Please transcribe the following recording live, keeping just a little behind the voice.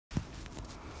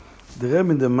The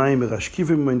Rebbe in the Maimer,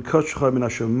 Ashkivim in Koshcha min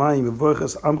Hashemayim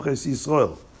v'vorches Amches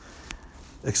Yisrael,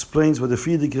 explains what the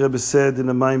Frierdiker Rebbe said in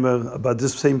the Maimer about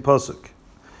this same pasuk.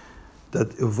 That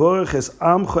v'vorches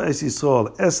Amcha es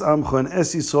Yisrael, es Amcha and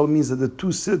es Yisrael means that the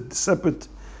two separate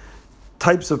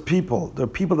types of people. There are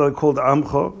people that are called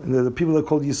Amcha and there are the people that are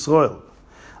called Yisrael.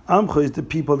 Amcha is the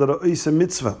people that are Oisei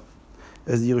Mitzvah.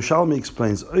 As the Yerushalmi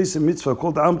explains, Oisei Mitzvah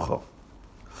called Amcha.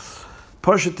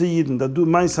 Pashat Yidden that do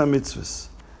Maisa Mitzvahs.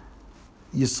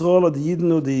 Yisrael are the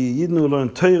Yidden who learn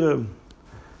Torah,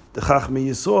 the Chachmei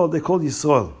Yisrael, they're called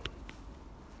Yisrael.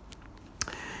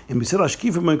 And we said,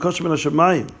 Ashkifim and Koshim and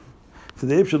Hashemayim. So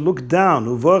the Rebbe should look down,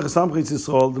 Uvorches Amches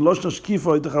Yisrael, the Loshen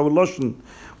Ashkifa, the Loshen,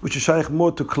 which is shaykh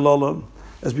more to Klala,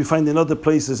 as we find in other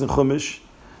places in Chumash,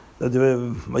 that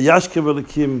the Vayashkev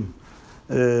Elikim,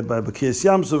 by Bakiyas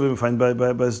Yamsov, we find by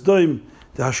Sdoim,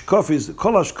 the Hashkaf is,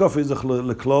 Kol Hashkaf is the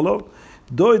Klala,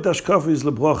 Doit Hashkaf is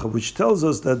Lebrocha, which tells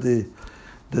us that the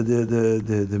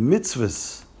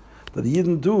mitzvahs that the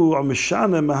Yidden do are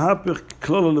Meshane Mahapich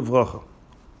Klala Lebrocha.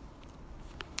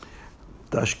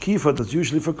 The Ashkifa that's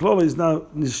usually for Klala is now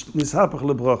Nishapach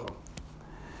Lebrocha.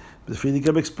 The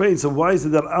Frierdiker explains, so why is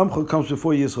it that Amcha comes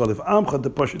before Yisrael? If Amcha, the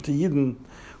Pashat Yidden,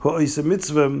 who are Oisei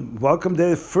Mitzvah, welcome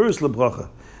there first Lebrocha.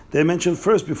 They mentioned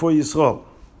first before Yisrael.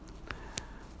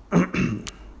 And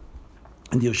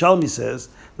Yerushalmi says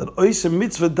that Oisei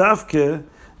Mitzvah Davke,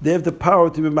 they have the power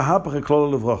to be Mahapach and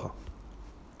Klala Levracha.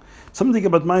 Something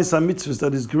about Ma'aseh Mitzvahs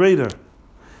that is greater,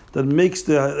 that makes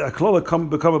the Klala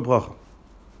become a Bracha.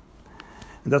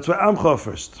 And that's why Amcha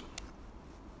first.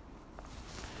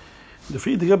 The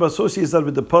Frierdiker Rebbe associates that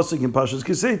with the pasuk in Parshas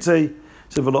Kiseitze.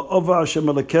 V'lo ova Hashem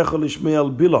Elokecha lishmei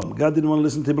al Bilam. God didn't want to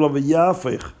listen to Bilam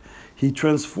v'yafech. He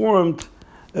transformed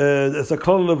as a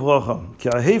Klala Levracha. Ki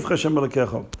ahev Hashem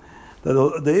Elokecha. That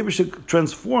the Eibusha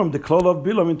transformed the Klala of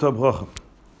Bilam into a Bracha.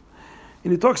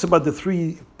 And he talks about the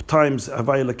three times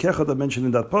Havaya Lekecha that mentioned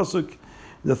in that pasuk,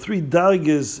 the three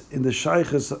darges in the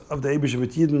shaykhs of the Eibusha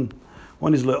with Yidden.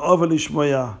 One is Le'ova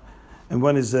Lishmoya, and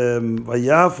one is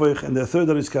Vayafech, and the third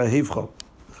one is Ka'hevcha.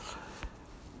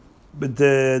 But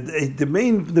the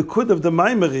main kud of the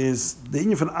Maimer is the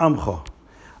inyan from Amcha.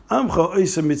 Amcha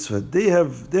Oisei Mitzvah. They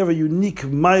have a unique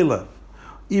Maila,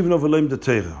 even over Leim the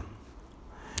Torah.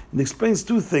 It explains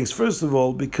two things. First of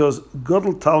all, because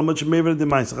Godel Talmud Mevel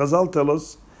Demaisa. Chazal tell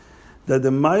us that the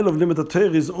Maila of Limit Torah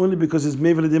is only because it's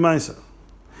Mevel Demaisa.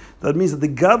 That means that the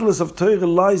godless of Torah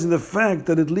lies in the fact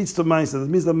that it leads to Maisa. That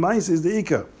means that Maisa is the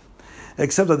Ikar.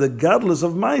 Except that the godless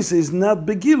of Maisa is not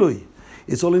Begilui.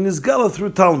 It's all in his Gala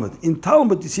through Talmud. In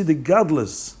Talmud, you see the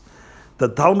godless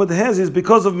that Talmud has is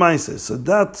because of Maisa. So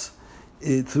that,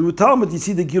 through Talmud, you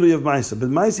see the Gilui of Maisa. But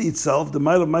Maisa itself, the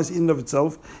Maila of Maisa in and of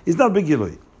itself, is not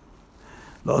Begilui.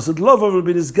 La'asad Lova will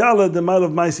be this Gala, the Maila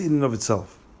of Maisa in and of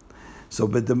itself. So,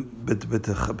 but this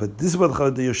is what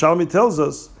the Yerushalmi tells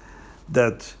us,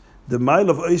 that the Maila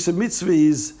of Oisei Mitzvah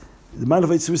is the Maila of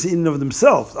Oisei Mitzvah in and of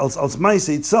themselves, als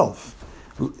Maisa itself.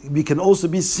 We can also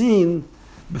be seen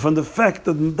from the fact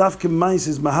that Davke Maisa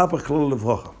is Mahapach Klala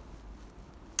Levracha.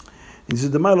 This is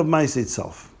the Maila of Maisa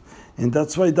itself. And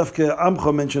that's why Davke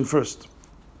Amcha mentioned first.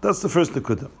 That's the first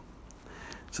Nekuda.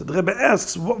 So the Rebbe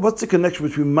asks, what's the connection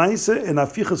between Maisa and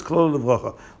Afichas Klala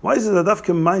Levracha? Why is it that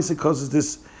Davke Maisa causes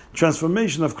this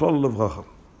transformation of Klala Levracha?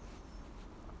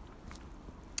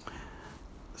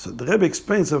 So the Rebbe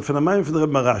explains from the Maimer from the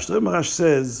Rebbe Marash. The Rebbe Marash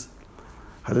says,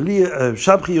 Hallelujah,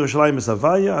 Shabchi Yerushalayim es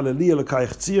Havaya, Hallelujah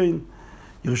Lekayach Tzion.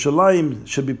 Yerushalayim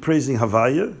should be praising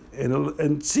Havaya,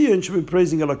 and Tzion should be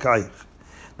praising Elokayach.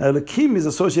 Now Elokim is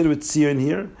associated with Tzion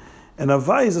here, and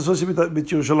Havaya is associated with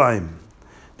Yerushalayim.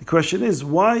 The question is,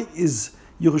 why is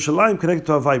Yerushalayim connected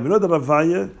to Havaya? We know that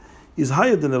Havaya is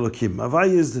higher than Elokim.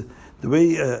 Havaya is the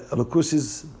way Elokus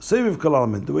is Seviv Kol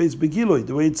Almin, the way it's Begiloi,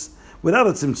 the way it's without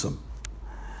a Tzimtzum.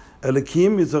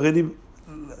 Elokim is already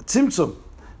Tzimtzum,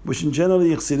 which in general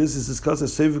in Chassidus is discussed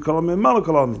as Seviv Kol Almin and Malo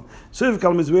Kol Almin. Seviv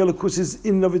Kol Almin is where Elokus is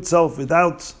in and of itself,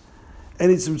 without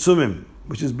any Tzimtzumim,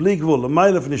 which is Bligvul, a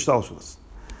mile of Nishtalshus,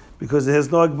 because it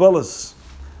has no Agbalas.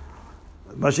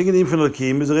 Mashing in Infin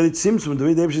Elokim is already Tzimtzum, the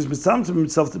way the Eibusha is Mitzamtzum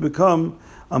himself to become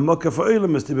a Mokkah for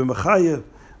Eilamus, to be Machaya,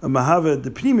 a Mahava, the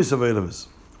Pnimis of Eilamus.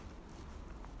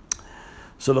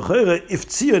 So L'chayre, if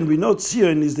Tzion, we know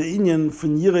Tzion is the inyan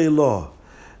from Yirei Law,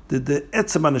 the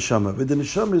Etzem HaNeshama, where the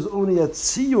Neshama is only a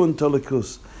Tzion to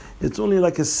Elokus. It's only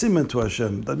like a siman to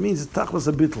Hashem. That means it's Tachlas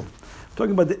a bitl.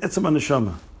 Talking about the Etzem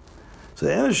HaNeshama. So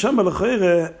the Neshama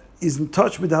L'chayre is in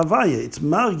touch with the Havaya. It's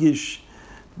Margish,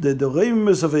 the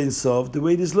Reimus of Ein Sof, the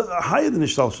way it is higher than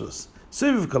Nishtalshus,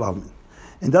 Seviv Kol Almin.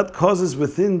 And that causes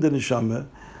within the Neshama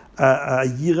a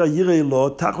Yirei Law,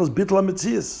 Tachlas bitl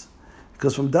HaMetzias.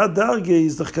 Because from that darge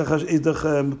is the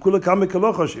kula kame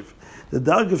kalachashiv. The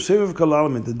darge of Seviv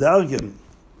Kalalim, the darge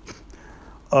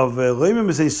of Reimim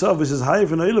Esav, which is higher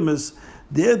than Eilemis,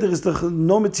 there is the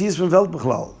no Metzias from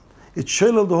Weltbechlal. It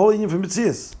shells the whole union from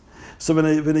Metzias. So when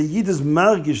a Yid is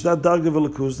margish, that darge of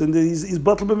Elikus, then he's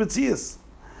bottled by Metzias.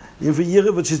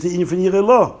 Which is the union from Yireh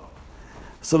law.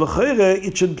 So l'chayre,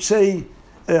 it should say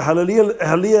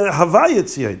Haliliyah Havaya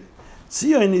Tzion.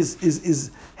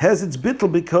 Tzion has its bittel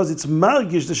because it's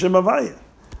margish the Shem Havaya.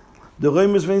 The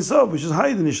Reimus Veinsov, which is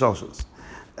higher than Yishalshus.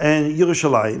 And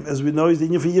Yerushalayim, as we know, is the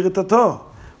union from Yirat Tator.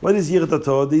 What is Yirat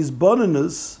Tator? These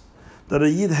bonus that a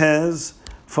Yid has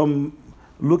from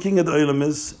looking at the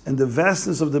Olamis and the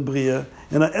vastness of the Bria,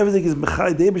 and everything is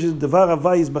Mechai, the Ebesh is Devar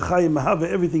Havai is Mechai, Mahava,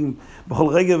 everything,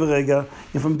 B'chol Rega V'Rega,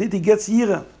 and from that he gets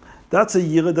Yira. That's a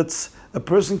Yira that a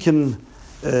person can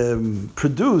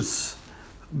produce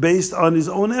based on his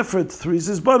own effort through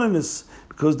his bonus.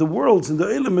 Because the worlds in the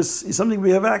Olamis is something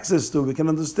we have access to, we can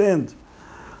understand.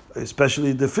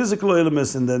 Especially the physical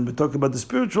elements, and then we talk about the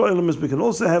spiritual elements, we can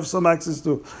also have some access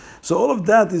to. So all of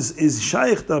that is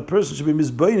shaykh, that a person should be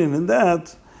misbeinen in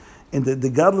that, and the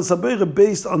godless abere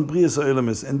based on Brias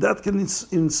elements. And that can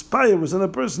inspire within a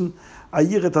person a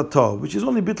yirat atah, which is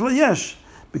only bitla yesh,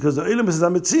 because the elements is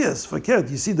ametzias. Forget,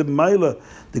 you see the maila,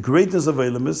 the greatness of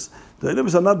elements, the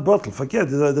elements are not bottled. Forget,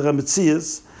 they're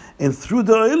ametzias. And through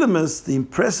the elements, the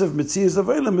impressive metzias of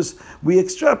elements, we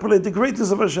extrapolate the greatness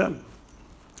of Hashem.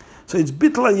 So it's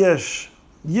bitla yesh,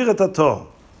 yirat atah.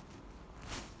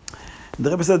 The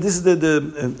Rebbe said this is the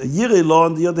Yireh law,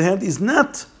 on the other hand, is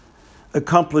not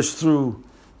accomplished through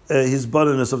his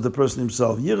bodiness of the person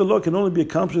himself. Yireh law can only be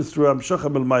accomplished through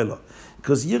Amshocha Melmaila.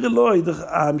 Because Yireh law is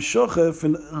Amshocha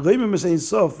from Reimim Ein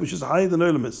Sof, which is higher than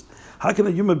Olamis. How can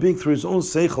a human being through his own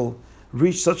seichel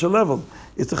reach such a level?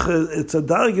 It's a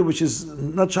darge which is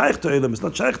not shaykh to Olamis, it's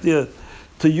not shaykh to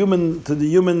the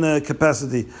human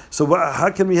capacity. So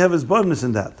how can we have his bodiness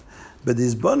in that? But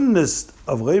his bonus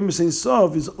of Reimim Ein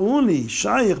Sof is only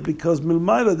shaykh because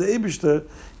Milmaila, the Eibishter,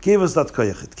 gave us that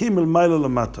koyach. It came Milmaila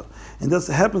Lamata. And that's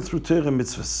happened through Torah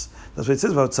mitzvahs. That's what it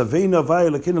says about Tzaveina Avaya,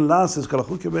 Lakin Lasis,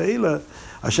 Kalachuke Be'ela.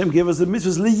 Hashem gave us the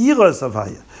mitzvahs Liyiras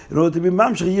Avaya, in order to be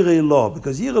Mamshech Yireh law.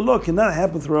 Because Yireh law cannot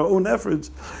happen through our own efforts.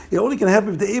 It only can happen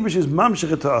if the Eibush is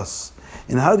Mamshech to us.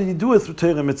 And how did he do it? Through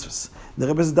Torah mitzvahs. The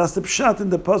Rebbe says that's the pshat in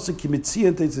the pasuk Ki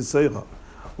Mitzion Teitziseira.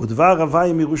 Udvar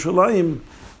Avaya Mirushalayim.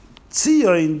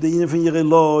 Tzion, the union from Yireh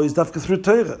law, is dafka through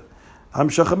Torah.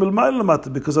 Hamshacha Milmaila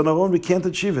Lamata, because on our own we can't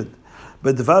achieve it.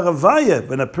 But Dvar Havaya,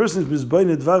 when a person is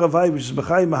misbein Dvar Havaya, which is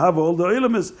Mechai Mahava, all the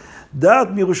Olamis, that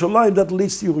Mirushalayim, that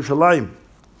leads to Yerushalayim.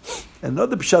 And not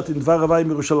the Pshat in Dvar Havaya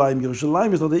Mirushalayim.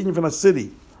 Yerushalayim is not the union from a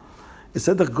city. It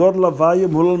said that God Lavaya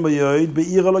Mulal Mayoid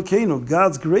Be'ir Elokeinu.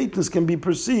 God's greatness can be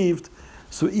perceived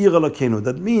through Ir Elokeinu.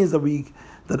 That means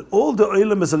that all the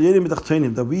Olam Esayerim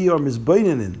Tachtonim that we are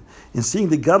misbeinen in seeing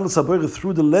the godless Abore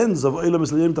through the lens of Olam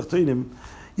Esayerim Tachtonim,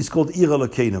 is called Ir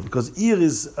Elokeinu, because Ir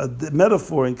is a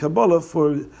metaphor in Kabbalah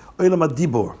for Olam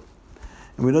Adibor.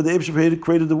 And we know the Eibshter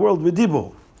created the world with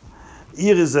Dibor.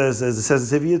 Ir is, as it says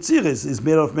in Sefer Yetzirah, is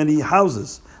made of many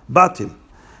houses, batim.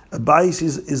 A bais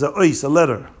is a ois, a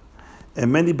letter.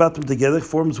 And many batim together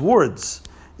forms words.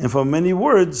 And from many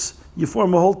words, you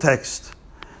form a whole text.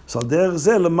 So there is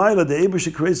the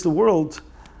Eibshter creates the world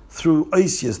through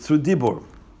oisias, through Dibor.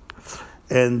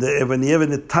 And when you have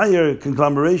an entire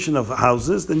conglomeration of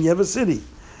houses, then you have a city.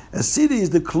 A city is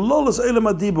the klolos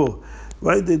olam adibur,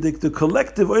 right? The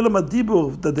collective olam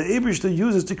adibur that the Eibishter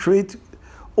uses to create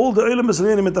all the olam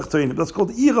esalenim etachtonim. That's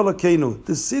called Ir Elokeinu,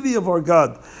 the city of our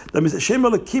God. That means Shem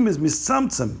Elokim is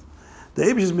mitzamtzem. The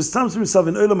Eibishter is mitzamtzem himself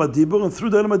in olam adibur, and through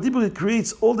the olam adibur he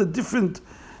creates all the different,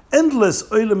 endless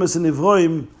olamas and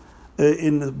ivroim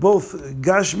in both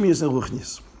gashmias and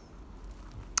ruchnias.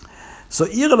 So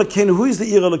Ir Elokeinu, who is the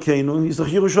Ir Elokeinu? He's the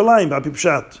Yerushalayim, B'api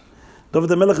Pshat. David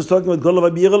HaMelech is talking about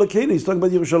Golav Ir Elokeinu, he's talking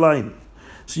about Yerushalayim.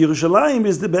 So Yerushalayim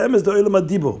is the Olam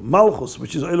HaDibur, Malchus,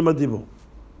 which is Olam HaDibur.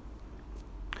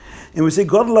 And we say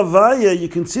God Lavaya, you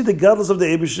can see the godless of the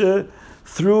Eibishter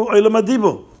through Olam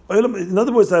HaDibur. In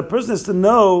other words, that person has to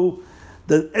know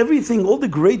that everything, all the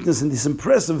greatness and this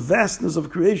impressive vastness of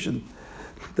creation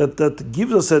that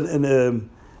gives us an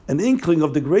inkling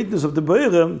of the greatness of the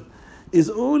Be'er, is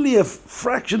only a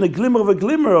fraction, a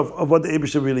glimmer of what the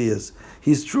Eibishter really is.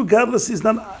 His true godless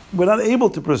we're not able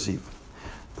to perceive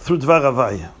through Dvar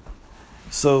Havaya.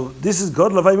 So this is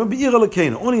God Lavaya, Ir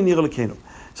Elokeinu, only in Ir Elokeinu.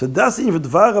 So that's even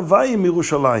Dvar Havaya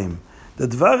Mirushalayim. The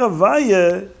Dvar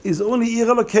Havaya is only Ir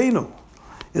Elokeinu.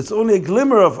 It's only a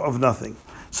glimmer of nothing.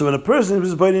 So when a person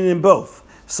is burning in both,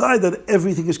 side that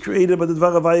everything is created by the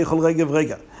Dvar Havaya Chol Rega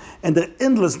Vrega, and they're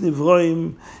endless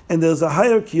nivroim, and there's a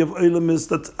hierarchy of Olamis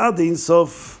that's Ad Ein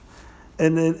Sof,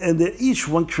 and they're each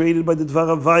one created by the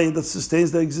Dvar Havaya that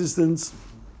sustains their existence.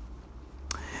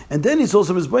 And then he's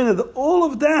also mispointed that all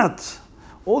of that,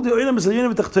 all the Olam is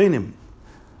Elyonim v'Tachtonim,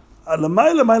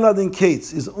 Alamayla Mayla Adin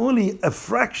Kates is only a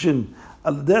fraction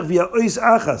al der via Ois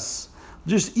Achas,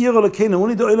 just Ir Elokeinu,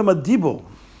 only the Olam Adibor,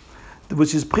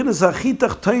 which is Prinas Hachi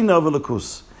Tachtoina of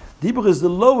Elokus. Dibur is the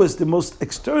lowest, the most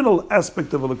external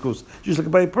aspect of Elokus. Just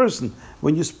like by a person,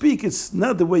 when you speak, it's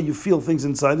not the way you feel things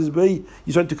inside; it's the way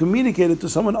you try to communicate it to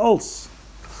someone else.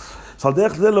 It's also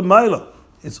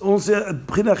a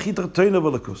Prinas Hachi Tachtoina of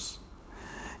Elokus.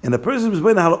 And a person is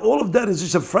when all of that is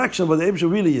just a fraction of what the Eibusha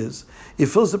really is. It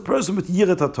fills the person with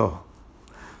Yirat HaTorah.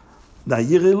 Now,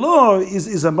 Yirei Lo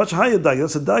is a much higher dag.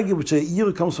 That's a dag which a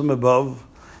Yirah comes from above,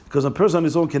 because a person on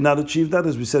his own cannot achieve that,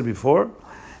 as we said before.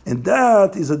 And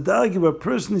that is a dag where a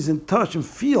person is in touch and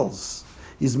feels,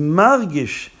 is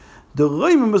margish, the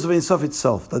Roimemus of Ein Sof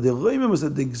itself. That the Roimemus,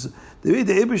 the way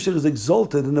the Eibusha is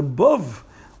exalted and above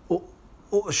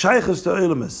Shaykhs to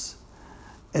Olamis.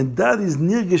 And that is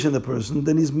nirgish in the person,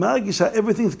 then he's margish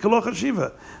everything is koloch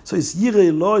hashiva. So it's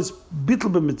yirei lo, it's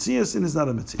bittul b'metzias, and it's not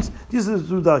a metzias. These are the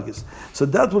two darkest. So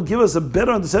that will give us a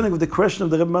better understanding of the question of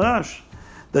the Rebbe Marash.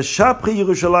 The Shapri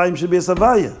Yerushalayim should be a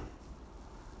Savaya.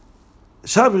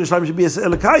 Shapri Yerushalayim should be a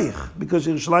Elokayich, because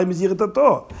Yerushalayim is Yirat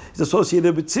HaTorah. It's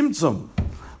associated with Tzimtzum,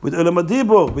 with Olam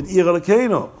Adibor, with Ir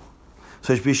Elokeinu.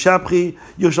 So it should be Shapri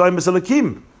Yerushalayim is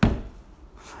Elokim.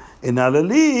 In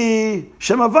Alali,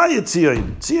 Shem Havaya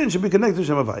Tzion. Tzion should be connected to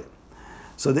Shem Havaya.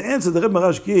 So the answer the Rebbe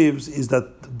Marash gives is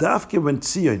that Dafke when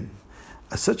Tzion,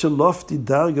 such a lofty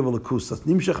darga of Elokus, that's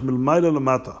Nimshach Milmayla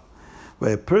Lamata,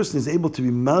 where a person is able to be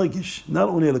margish, not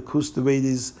only Elokus the way it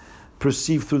is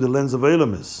perceived through the lens of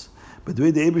Olamis, but the way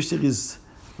the Eibusher is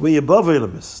way above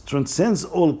Olamis, transcends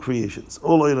all creations,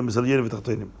 all Olamis, Elyonim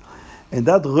v'Tachtonim. And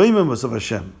that Roimemus of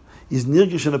Hashem is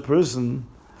nirgish in a person,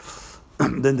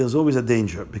 then there's always a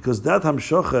danger, because that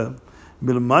hamshocha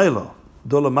milmayla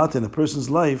dolamat in a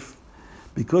person's life,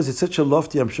 because it's such a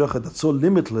lofty hamshocha that's so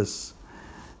limitless,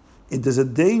 there's a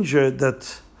danger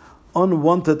that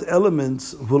unwanted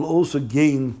elements will also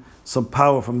gain some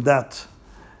power from that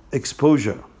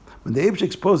exposure. When the Eibusha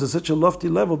exposed at such a lofty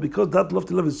level, because that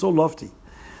lofty level is so lofty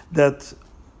that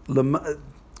good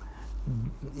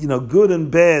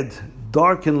and bad,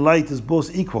 dark and light is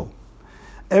both equal.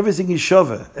 Everything is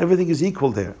shava. Everything is equal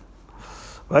there,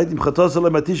 right? Even so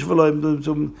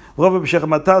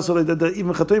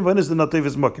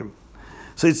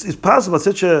it's possible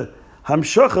such a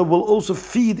hamshacha will also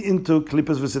feed into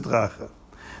klippas v'sitracha.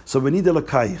 So we need a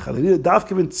lakayich.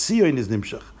 Dafke when tzion is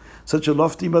nimshach. Such a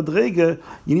lofty madrega,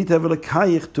 you need to have a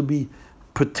lakayich to be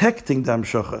protecting the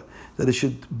hamshacha, that it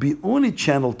should be only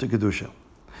channeled to kedusha,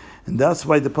 and that's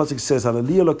why the pasuk says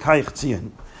Aliyah lakayich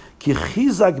tzion.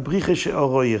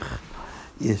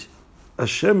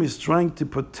 Hashem is trying to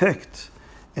protect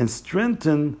and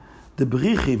strengthen the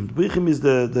brichim. Brichim is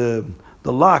the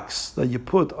locks that you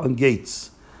put on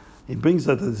gates. He brings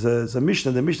that as a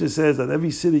Mishnah. The Mishnah says that every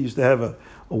city used to have a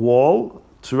wall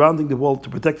surrounding the wall to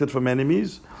protect it from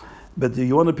enemies, but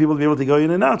you wanted people to be able to go in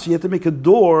and out, so you had to make a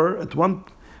door at one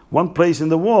place in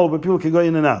the wall where people can go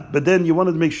in and out. But then you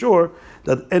wanted to make sure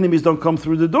that enemies don't come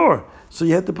through the door, so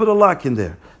you had to put a lock in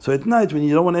there. So at night, when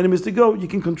you don't want enemies to go, you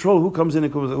can control who comes in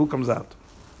and who comes out.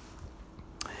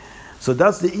 So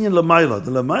that's the Inyan Lamaila.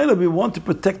 The Lamaila, we want to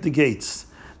protect the gates,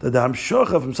 that the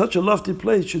Hamshocha from such a lofty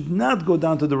place should not go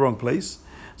down to the wrong place.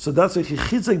 So that's why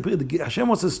Hashem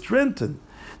wants to strengthen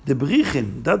the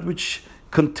Brichim, that which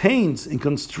contains and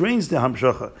constrains the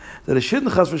Hamshocha, that it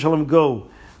shouldn't Chas v'Shalom go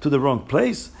to the wrong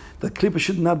place, that Klippa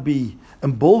should not be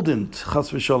emboldened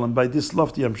Chas v'Shalom by this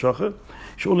lofty Hamshocha,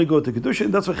 should only go to Kedusha,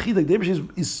 and that's why Chidak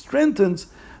Devish is strengthens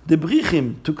the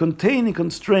Brichim to contain and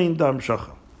constrain the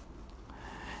Hamshocha.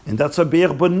 And that's a Be'er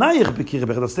Bonayich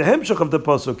Bekiribech, that's the Hemshach of the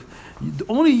Pasuk.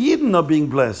 Only Yidden are being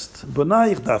blessed,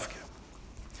 Bonayich Davke,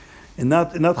 and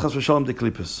not Chas v'Shalom the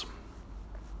Klippas.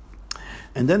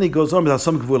 And then he goes on with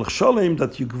some Gvul Sholem,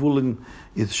 that you Gvulin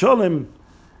is Sholem,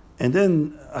 and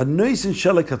then a Noisin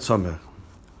Shelek Hatzomer.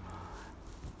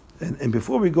 And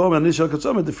before we go on Nisha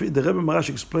Katzomer, the Rebbe Marash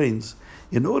explains,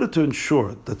 in order to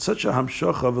ensure that such a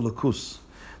Hamshocha of Elokus,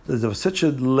 that there's such a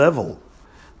level,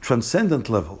 transcendent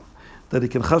level, that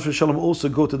it can Chas v'Shalom also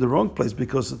go to the wrong place,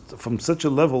 because from such a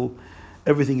level,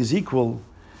 everything is equal,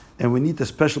 and we need a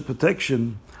special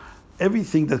protection.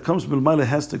 Everything that comes Milmala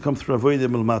has to come through Avodah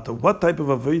Milmata. What type of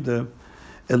Avodah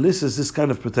elicits this kind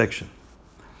of protection?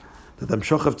 That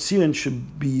Hamshocha of Tzion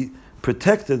should be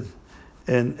protected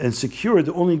and secured,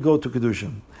 only go to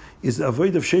Kedusha. Is the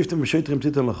avoid of Sheftim V'Shetrim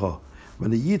Titan L'cha,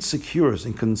 When a Yid secures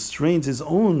and constrains his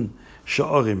own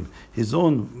sha'arim, his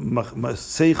own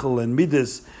seichel and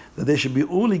midas, that they should be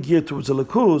only geared towards the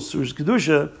lakus, towards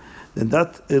kedusha, then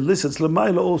that elicits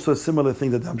lamaila also a similar thing,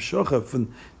 that the hamshocha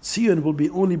and tzion will be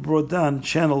only brought down,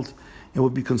 channeled, and will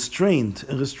be constrained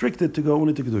and restricted to go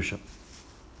only to kedusha.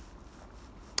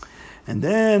 And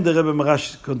then the Rebbe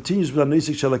Marash continues with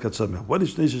Noisik Shalak HaTzomer. What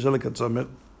is Noisik Shalak HaTzomer?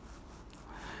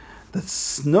 That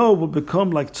snow will become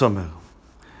like Tzomer.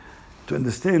 To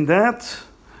understand that,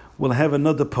 we'll have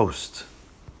another post.